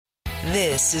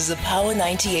This is a Power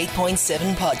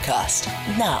 98.7 podcast.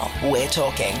 Now we're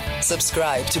talking.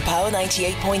 Subscribe to Power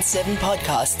 98.7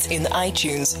 podcasts in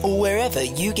iTunes or wherever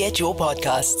you get your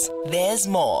podcasts. There's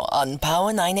more on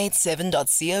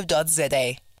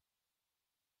power987.co.za.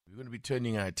 We're going to be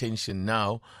turning our attention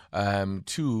now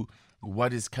to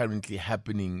what is currently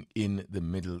happening in the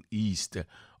Middle East,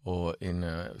 or in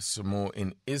some more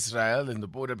in Israel, in the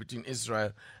border between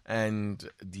Israel and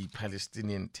the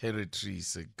Palestinian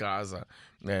territories, Gaza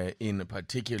in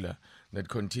particular, that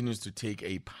continues to take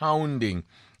a pounding,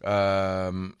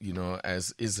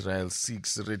 as Israel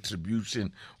seeks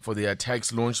retribution for the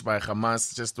attacks launched by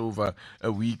Hamas just over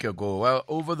a week ago. Well,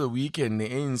 over the weekend, the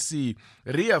ANC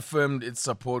reaffirmed its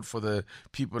support for the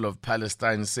people of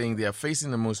Palestine, saying they are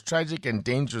facing the most tragic and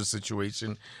dangerous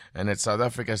situation, and that South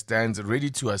Africa stands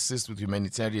ready to assist with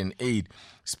humanitarian aid.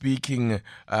 Speaking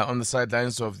on the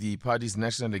sidelines of the party's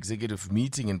national executive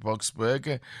meeting in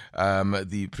Boksburg,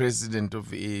 the president of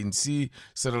the ANC,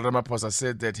 Cyril Ramaphosa,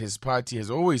 said that his party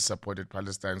has always supported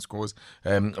Palestine's cause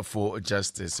for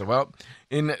justice. Well,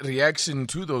 in reaction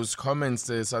to those comments,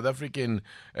 the South African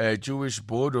Jewish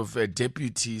Board of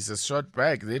Deputies has shot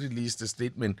back. They released a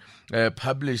statement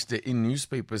published in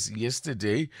newspapers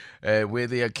yesterday where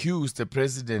they accused the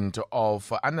president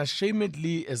of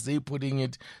unashamedly, as they putting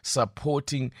it,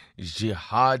 supporting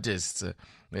jihadists.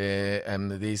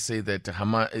 And they say that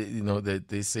Hamas, that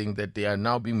they're saying that they are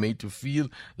now being made to feel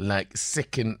like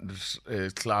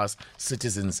second-class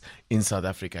citizens in South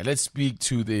Africa. Let's speak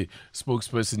to the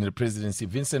spokesperson in the presidency,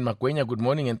 Vincent Magwenya. Good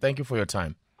morning, and thank you for your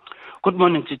time. Good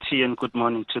morning to T, and good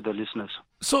morning to the listeners.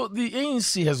 So the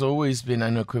ANC has always been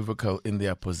unequivocal in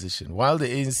their position. While the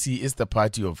ANC is the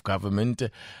party of government,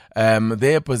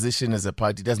 their position as a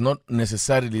party does not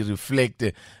necessarily reflect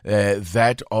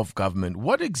that of government.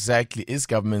 What exactly is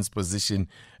government's position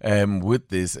with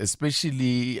this?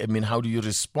 Especially, how do you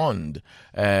respond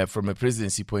from a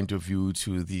presidency point of view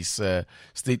to this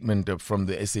statement from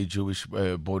the SA Jewish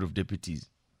Board of Deputies?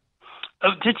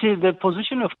 Titi, the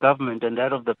position of government and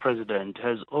that of the president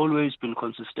has always been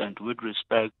consistent with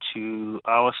respect to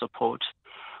our support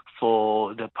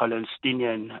for the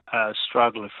Palestinian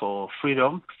struggle for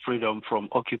freedom from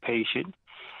occupation.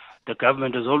 The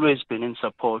government has always been in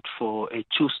support for a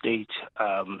two-state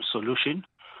solution,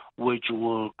 which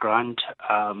will grant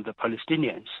the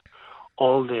Palestinians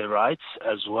all their rights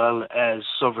as well as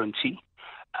sovereignty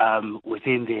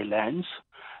within their lands.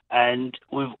 And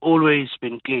we've always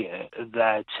been clear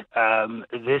that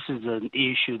this is an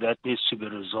issue that needs to be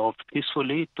resolved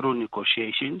peacefully through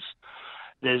negotiations.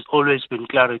 There's always been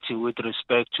clarity with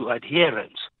respect to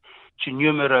adherence to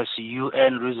numerous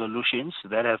UN resolutions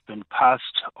that have been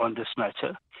passed on this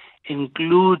matter,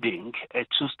 including a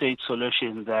two-state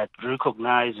solution that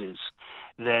recognizes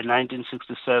the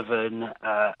 1967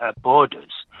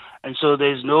 borders. And so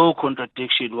there's no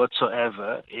contradiction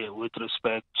whatsoever with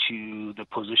respect to the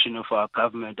position of our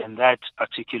government, and that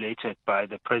articulated by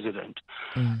the president.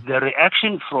 The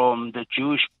reaction from the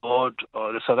Jewish Board,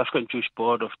 or the South African Jewish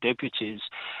Board of Deputies,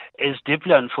 is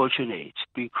deeply unfortunate,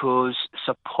 because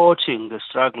supporting the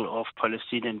struggle of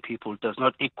Palestinian people does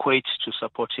not equate to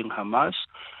supporting Hamas,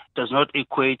 does not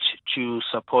equate to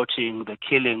supporting the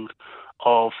killing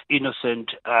of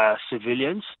innocent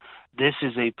civilians. This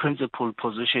is a principled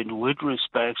position with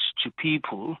respect to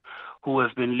people who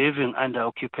have been living under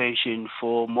occupation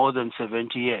for more than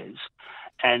 70 years.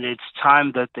 And it's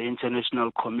time that the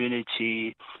international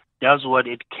community does what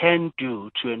it can do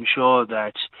to ensure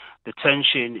that the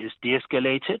tension is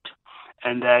de-escalated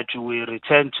and that we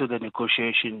return to the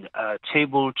negotiation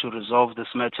table to resolve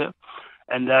this matter,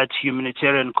 and that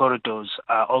humanitarian corridors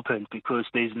are opened, because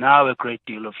there's now a great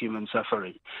deal of human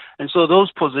suffering. And so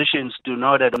those positions do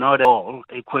not at all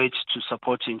equate to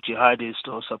supporting jihadists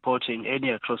or supporting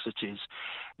any atrocities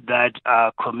that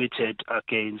are committed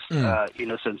against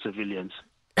innocent civilians.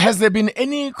 Has there been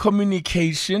any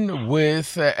communication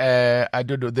with,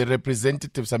 the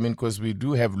representatives? Because we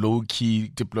do have low-key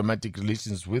diplomatic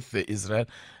relations with Israel.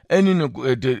 Any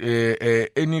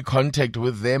contact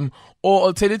with them, or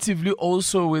alternatively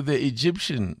also with the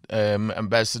Egyptian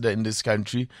ambassador in this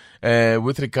country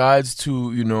with regards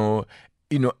to,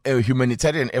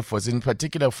 humanitarian efforts, in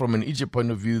particular from an Egypt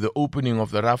point of view, the opening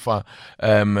of the Rafah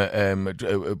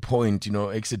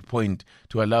exit point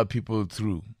to allow people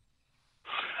through?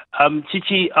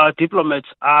 Titi, our diplomats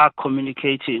are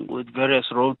communicating with various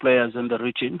role players in the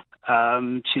region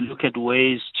to look at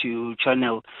ways to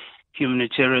channel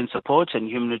humanitarian support and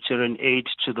humanitarian aid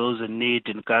to those in need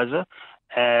in Gaza.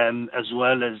 as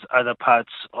well as other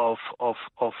parts of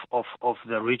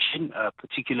the region,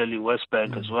 particularly West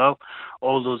Bank as well,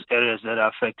 all those areas that are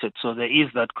affected. So there is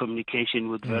that communication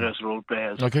with various role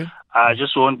players. Okay. I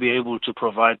just won't be able to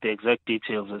provide the exact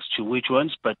details as to which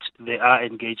ones, but there are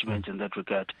engagements in that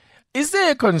regard. Is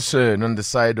there a concern on the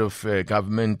side of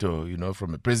government, or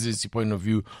from a presidency point of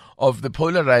view, of the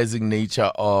polarizing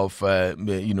nature of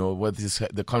what is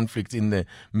the conflict in the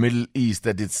Middle East,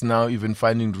 that it's now even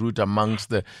finding root amongst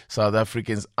the South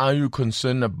Africans? Are you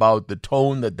concerned about the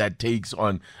tone that takes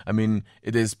on? I mean,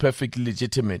 it is perfectly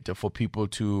legitimate for people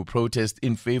to protest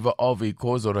in favor of a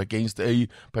cause or against a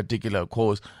particular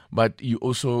cause, but we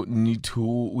need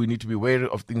to be wary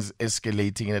of things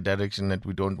escalating in a direction that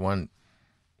we don't want.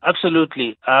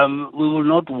 Absolutely. We will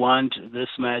not want this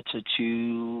matter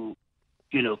to,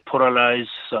 polarize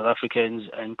South Africans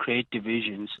and create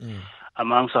divisions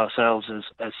amongst ourselves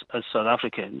as South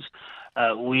Africans.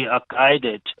 We are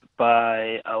guided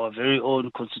by our very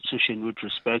own constitution with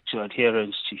respect to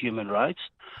adherence to human rights.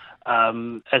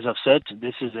 As I've said,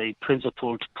 this is a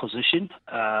principled position,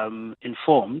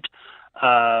 informed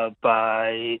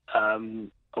by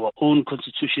our own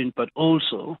constitution, but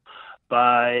also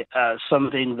by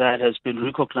something that has been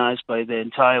recognized by the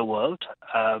entire world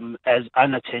as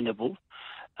unattainable.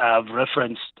 I've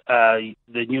referenced the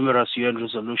numerous UN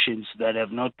resolutions that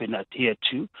have not been adhered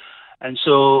to. And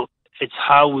so it's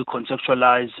how we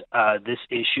conceptualize this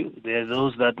issue. There are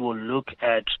those that will look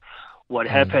at what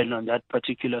happened on that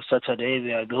particular Saturday.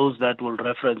 There are those that will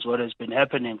reference what has been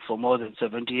happening for more than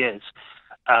 70 years.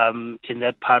 In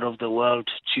that part of the world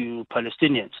to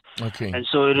Palestinians. Okay. And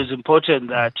so it is important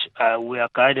that we are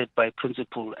guided by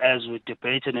principle as we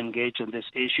debate and engage on this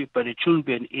issue, but it shouldn't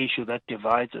be an issue that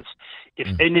divides us. If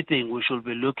anything, we should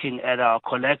be looking at our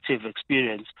collective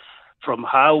experience from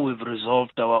how we've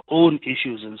resolved our own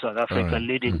issues in South Africa,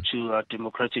 leading to a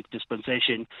democratic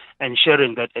dispensation, and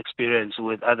sharing that experience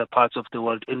with other parts of the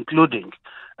world, including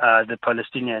the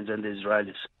Palestinians and the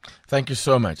Israelis. Thank you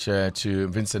so much to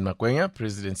Vincent Makwenya,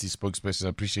 Presidency spokesperson. I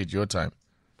appreciate your time.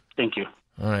 Thank you.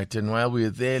 All right, and while we're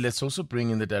there, let's also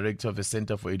bring in the Director of the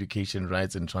Center for Education,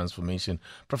 Rights and Transformation,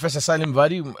 Professor Salim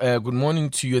Vadi. Good morning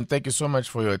to you, and thank you so much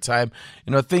for your time.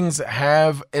 Things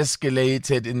have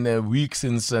escalated in the week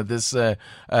since this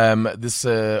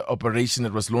operation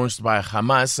that was launched by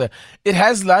Hamas. It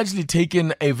has largely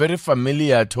taken a very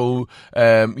familiar tone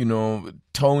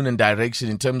and direction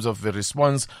in terms of the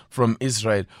response from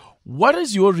Israel. What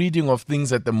is your reading of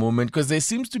things at the moment? Because there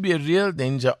seems to be a real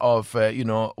danger of,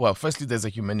 firstly, there's a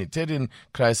humanitarian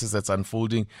crisis that's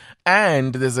unfolding,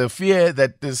 and there's a fear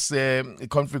that this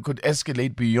conflict could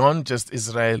escalate beyond just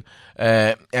Israel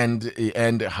and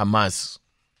Hamas.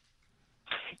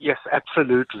 Yes,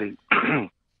 absolutely.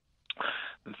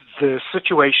 The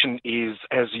situation is,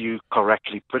 as you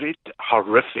correctly put it,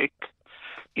 horrific.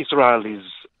 Israel is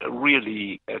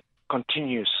really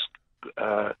continuous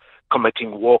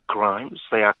committing war crimes.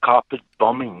 They are carpet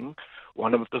bombing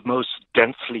one of the most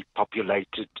densely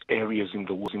populated areas in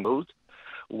the world,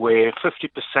 where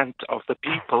 50% of the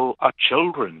people are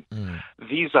children.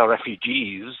 These are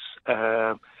refugees,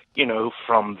 from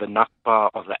the Nakba,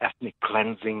 or the ethnic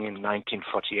cleansing in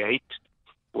 1948,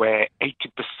 where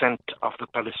 80% of the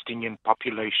Palestinian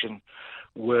population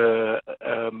were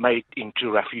made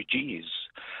into refugees.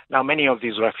 Now, many of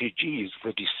these refugees,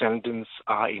 the descendants,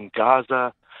 are in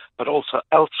Gaza, but also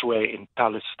elsewhere in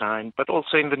Palestine, but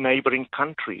also in the neighboring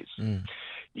countries.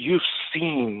 You've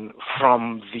seen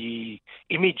from the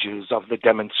images of the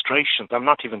demonstrations, I'm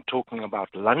not even talking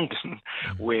about London,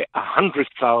 where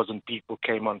 100,000 people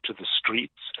came onto the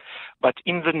streets, but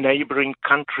in the neighboring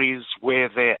countries where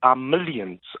there are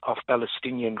millions of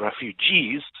Palestinian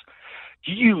refugees,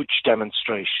 huge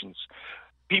demonstrations.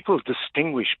 People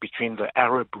distinguish between the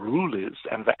Arab rulers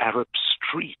and the Arab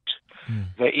street.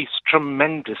 There is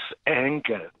tremendous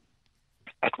anger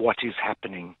at what is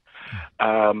happening.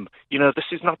 This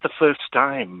is not the first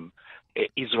time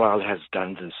Israel has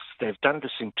done this. They've done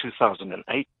this in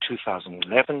 2008,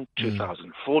 2011,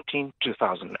 2014,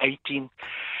 2018,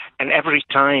 and every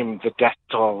time the death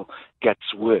toll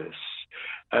gets worse.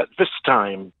 This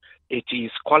time, it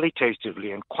is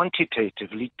qualitatively and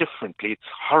quantitatively differently. It's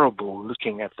horrible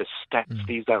looking at the stats.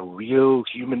 These are real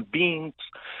human beings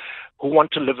who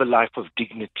want to live a life of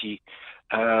dignity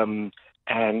and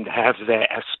have their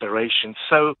aspirations.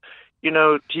 So,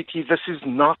 Titi, this is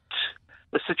not,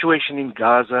 the situation in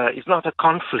Gaza is not a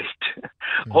conflict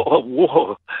or a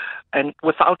war. And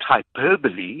without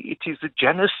hyperbole, it is a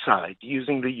genocide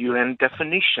using the UN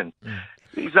definition.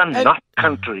 These are not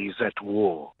countries at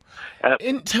war.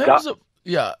 In terms of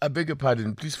Yeah, I beg your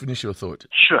pardon. Please finish your thought.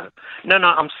 Sure. No,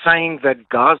 I'm saying that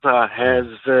Gaza has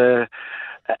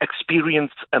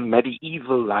experienced a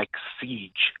medieval-like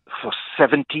siege for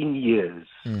 17 years.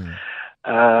 They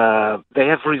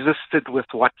have resisted with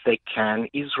what they can.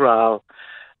 Israel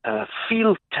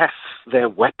field tests their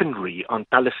weaponry on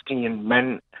Palestinian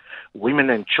men,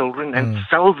 women, and children and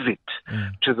sells it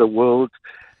to the world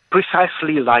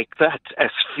precisely like that, as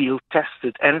field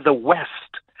tested. And the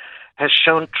West has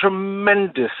shown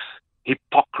tremendous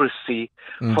hypocrisy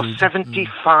for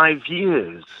 75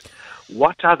 years.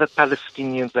 What are the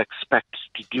Palestinians expected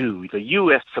to do? The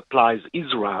U.S. supplies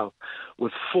Israel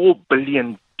with $4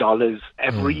 billion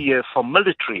every year for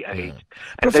military aid.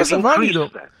 And Professor they've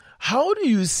increased that. How do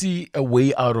you see a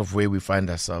way out of where we find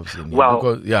ourselves in?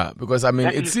 Well, because I mean,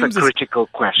 that it is seems a critical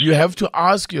question. You have to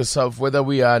ask yourself whether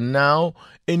we are now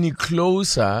any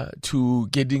closer to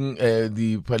getting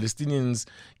the Palestinians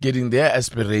getting their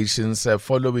aspirations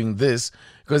following this.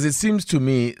 Because it seems to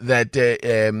me that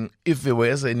if there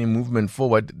was any movement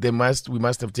forward, we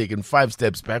must have taken 5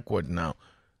 steps backward now.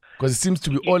 Because it seems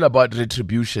to be all about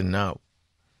retribution now.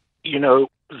 You know,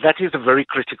 that is a very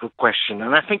critical question,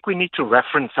 and I think we need to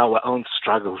reference our own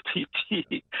struggle,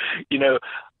 TT. You know,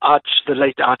 the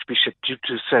late Archbishop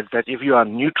Tutu said that if you are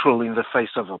neutral in the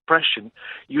face of oppression,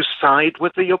 you side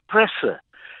with the oppressor.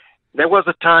 There was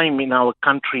a time in our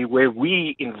country where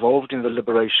we, involved in the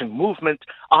liberation movement,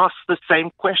 asked the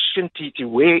same question, TT,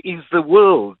 where is the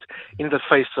world in the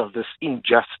face of this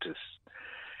injustice?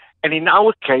 And in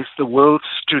our case, the world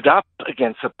stood up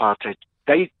against apartheid.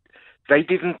 They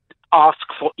didn't ask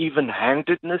for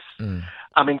even-handedness.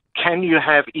 I mean, can you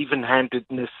have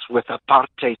even-handedness with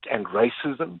apartheid and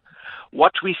racism?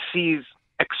 What we see is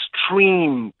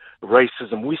extreme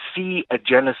racism. We see a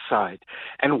genocide.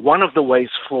 And one of the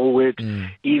ways forward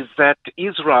is that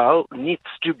Israel needs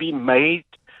to be made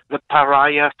the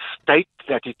pariah state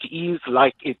that it is,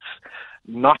 like its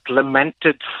not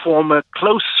lamented former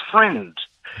close friend,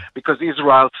 because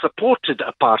Israel supported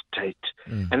apartheid.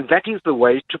 And that is the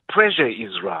way to pressure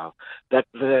Israel, that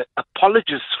the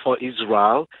apologists for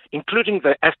Israel, including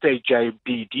the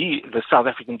SAJBD, the South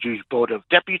African Jewish Board of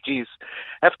Deputies,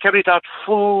 have carried out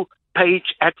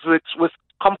full-page adverts with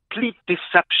complete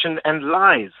deception and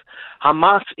lies.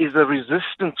 Hamas is a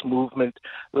resistance movement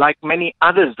like many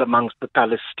others amongst the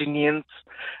Palestinians.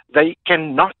 They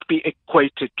cannot be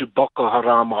equated to Boko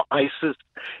Haram or ISIS.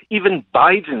 Even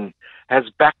Biden has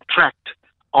backtracked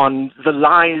on the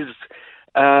lies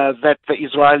that the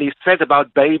Israelis said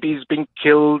about babies being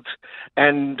killed.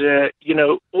 And,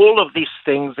 all of these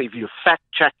things, if you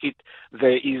fact-check it,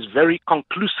 there is very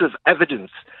conclusive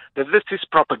evidence that this is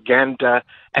propaganda.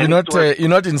 And you're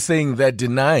not in saying that,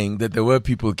 denying that there were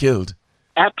people killed.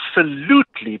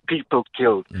 Absolutely people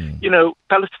killed. You know,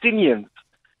 Palestinians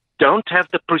don't have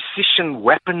the precision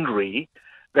weaponry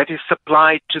that is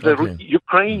supplied to the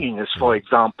Ukrainians, for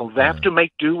example. They have to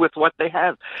make do with what they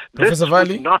have. This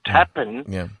would not happen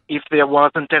if there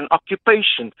wasn't an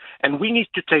occupation. And we need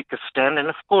to take a stand. And,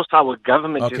 of course, our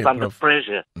government is under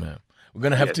pressure. Yeah. We're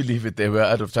going to have to leave it there. We're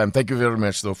out of time. Thank you very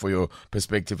much, though, for your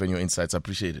perspective and your insights. I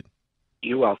appreciate it.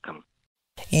 You're welcome.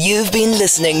 You've been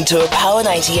listening to a Power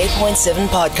 98.7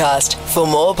 podcast. For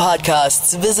more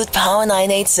podcasts, visit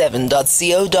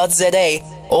power987.co.za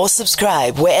or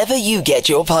subscribe wherever you get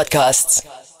your podcasts.